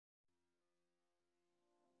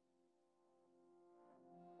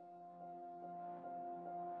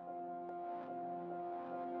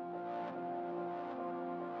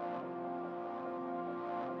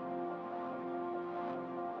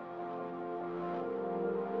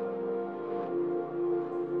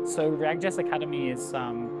So ReactJS Academy is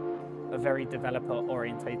a very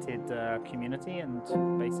developer-orientated community, and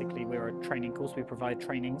basically we're a training course. We provide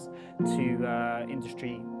trainings to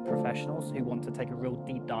industry professionals who want to take a real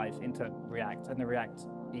deep dive into React and the React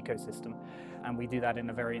ecosystem. And we do that in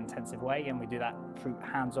a very intensive way, and we do that through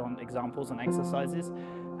hands-on examples and exercises.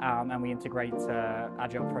 And we integrate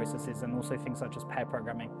agile processes and also things such as pair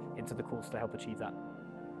programming into the course to help achieve that.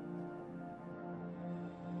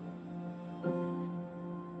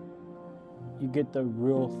 You get the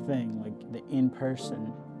real thing, like the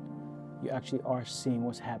in-person. You actually are seeing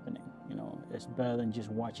what's happening. You know, it's better than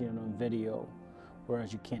just watching it on video,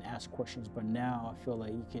 whereas you can't ask questions. But now I feel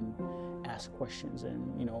like you can ask questions,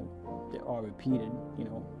 and you know, they are repeated. You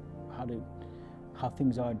know, how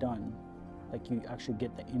things are done. Like you actually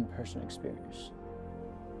get the in-person experience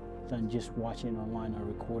than just watching it online or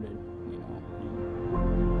recorded. You know.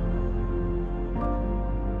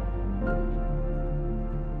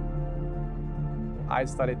 I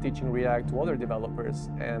started teaching React to other developers,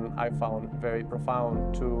 and I found very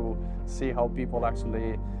profound to see how people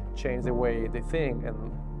actually change the way they think, and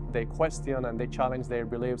they question and they challenge their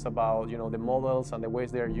beliefs about, you know, the models and the ways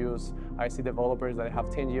they're used. I see developers that have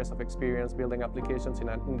 10 years of experience building applications in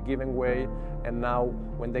a given way, and now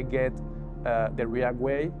when they get the React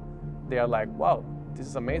way, they are like, wow, this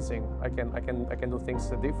is amazing. I can do things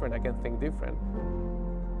different. I can think different.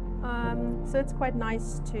 So it's quite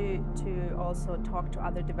nice to also talk to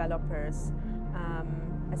other developers,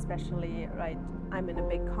 especially, right, I'm in a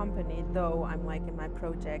big company, though I'm like in my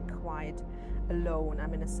project quite alone.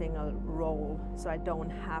 I'm in a single role, so I don't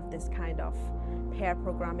have this kind of pair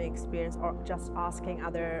programming experience or just asking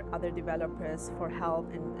other developers for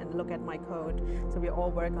help and look at my code. So we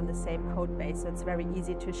all work on the same code base, so it's very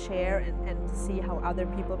easy to share and see how other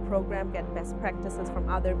people program, get best practices from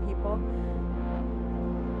other people.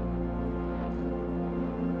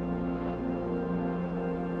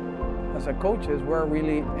 As a coaches, we're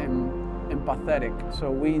really empathetic,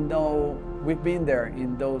 so we know, we've been there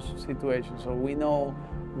in those situations, so we know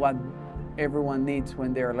what everyone needs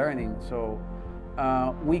when they're learning. So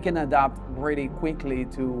we can adapt really quickly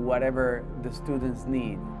to whatever the students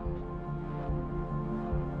need.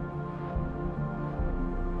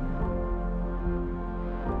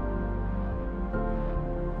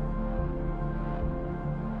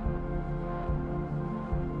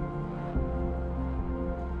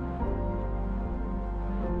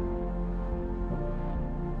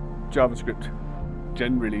 JavaScript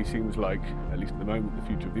generally seems like, at least at the moment, the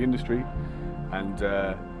future of the industry, and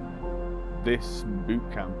this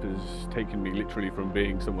bootcamp has taken me literally from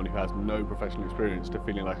being someone who has no professional experience to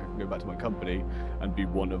feeling like I can go back to my company and be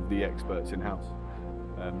one of the experts in-house.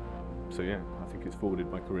 So yeah, I think it's forwarded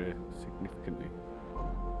my career significantly.